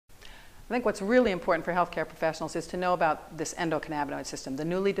I think what's really important for healthcare professionals is to know about this endocannabinoid system, the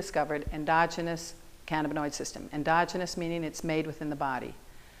newly discovered endogenous cannabinoid system. Endogenous meaning it's made within the body.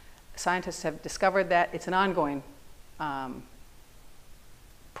 Scientists have discovered that. It's an ongoing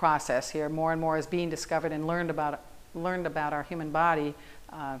process here. More and more is being discovered and learned about our human body,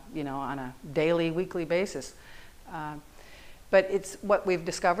 you know, on a daily, weekly basis. But it's what we've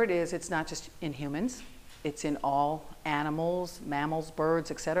discovered is it's not just in humans. It's in all animals, mammals, birds,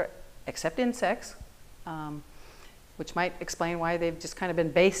 etc., except insects, which might explain why they've just kind of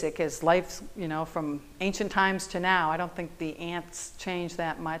been basic as life, you know, from ancient times to now. I don't think the ants changed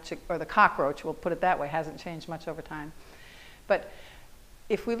that much, or the cockroach, we'll put it that way, hasn't changed much over time. But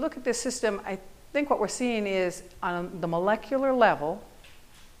if we look at this system, I think what we're seeing is on the molecular level,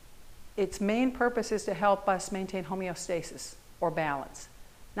 its main purpose is to help us maintain homeostasis or balance.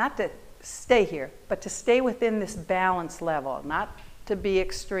 Not to stay here, but to stay within this balance level, not to be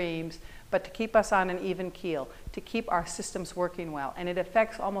extremes, but to keep us on an even keel, to keep our systems working well. And it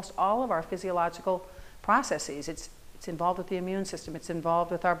affects almost all of our physiological processes. It's involved with the immune system. It's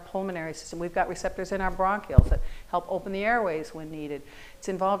involved with our pulmonary system. We've got receptors in our bronchioles that help open the airways when needed. It's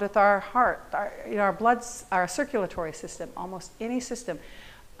involved with our heart, our bloods, our circulatory system, almost any system.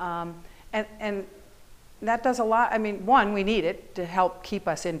 And that does a lot. I mean, one, we need it to help keep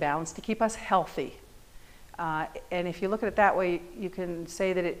us in balance, to keep us healthy. And if you look at it that way, you can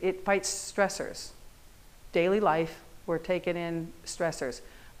say that it fights stressors. Daily life, we're taking in stressors.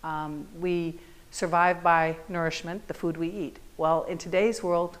 We survive by nourishment, the food we eat. Well, in today's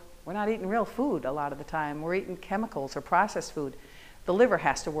world, we're not eating real food a lot of the time. We're eating chemicals or processed food. The liver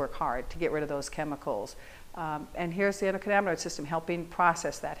has to work hard to get rid of those chemicals. And here's the endocannabinoid system helping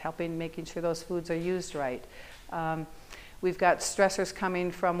process that, making sure those foods are used right. We've got stressors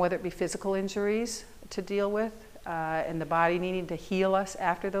coming from whether it be physical injuries to deal with, and the body needing to heal us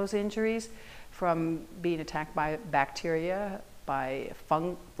after those injuries, from being attacked by bacteria, by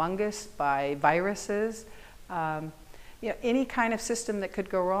fungus, by viruses. You know, any kind of system that could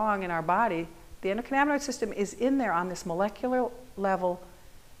go wrong in our body, the endocannabinoid system is in there on this molecular level,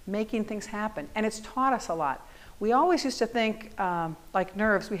 making things happen. And it's taught us a lot. We always used to think, like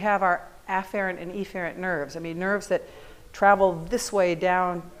nerves, we have our afferent and efferent nerves. I mean, nerves that travel this way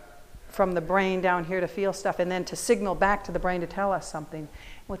down from the brain down here to feel stuff, and then to signal back to the brain to tell us something.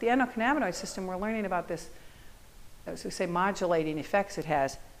 With the endocannabinoid system, we're learning about this, as we say, modulating effects it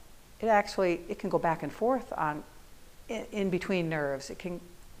has. It can go back and forth in between nerves. It can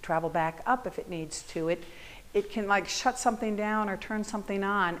travel back up if it needs to. It can like shut something down or turn something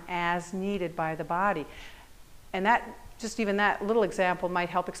on as needed by the body. And that, just even that little example might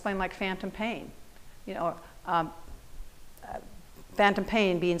help explain like phantom pain. You know, phantom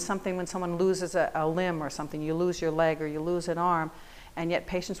pain being something when someone loses a limb or something, you lose your leg or you lose an arm, and yet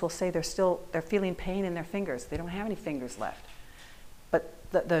patients will say they're feeling pain in their fingers. They don't have any fingers left. But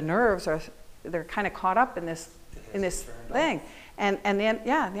the nerves they're kind of caught up in this thing. And the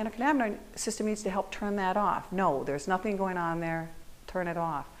endocannabinoid system needs to help turn that off. No, there's nothing going on there, turn it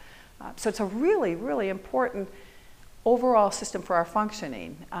off. So it's a really, really important overall system for our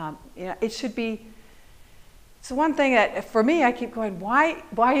functioning. You know, it should be, it's the one thing that, for me, I keep going, why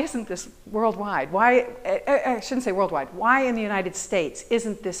isn't this worldwide? Why, I shouldn't say worldwide, why in the United States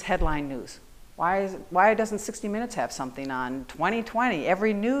isn't this headline news? Why doesn't 60 Minutes have something on 2020,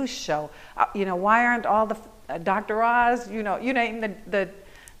 every news show? You know, why aren't all the Dr. Oz, you know, you name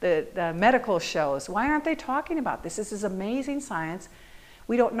the medical shows, why aren't they talking about this? This is amazing science.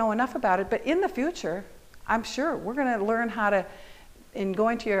 We don't know enough about it, but in the future, I'm sure we're going to learn how to, in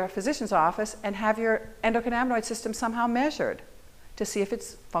going to your physician's office and have your endocannabinoid system somehow measured to see if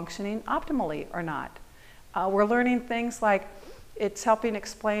it's functioning optimally or not. We're learning things like it's helping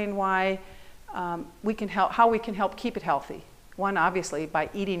explain why how we can help keep it healthy. One, obviously, by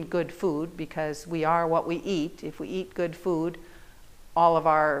eating good food, because we are what we eat. If we eat good food, all of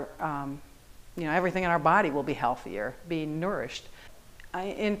our, you know, everything in our body will be healthier, being nourished.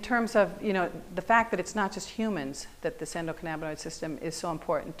 In terms of, you know, the fact that it's not just humans that this endocannabinoid system is so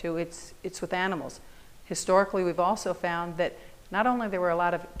important to, it's with animals. Historically, we've also found that not only there were a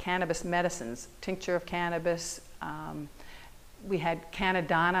lot of cannabis medicines, tincture of cannabis, we had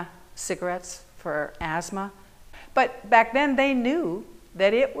Canadana cigarettes for asthma, but back then they knew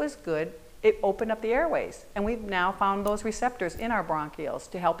that it was good. It opened up the airways, and we've now found those receptors in our bronchioles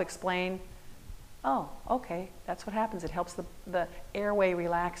to help explain, oh, okay, that's what happens. It helps the airway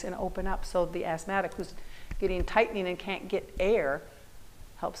relax and open up, so the asthmatic who's getting tightening and can't get air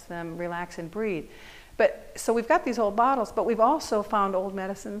helps them relax and breathe. But so we've got these old bottles, but we've also found old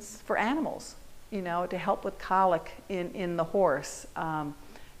medicines for animals, you know, to help with colic in the horse.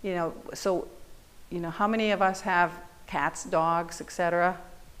 So, how many of us have cats, dogs, etc.?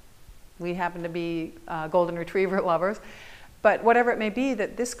 We happen to be golden retriever lovers. But whatever it may be,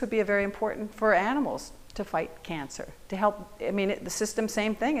 that this could be very important for animals to fight cancer, to help, the system,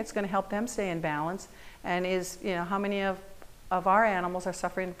 same thing, it's going to help them stay in balance. And how many of our animals are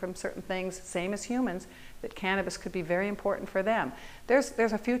suffering from certain things, same as humans, that cannabis could be very important for them. There's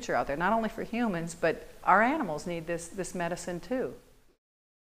a future out there, not only for humans, but our animals need this medicine too.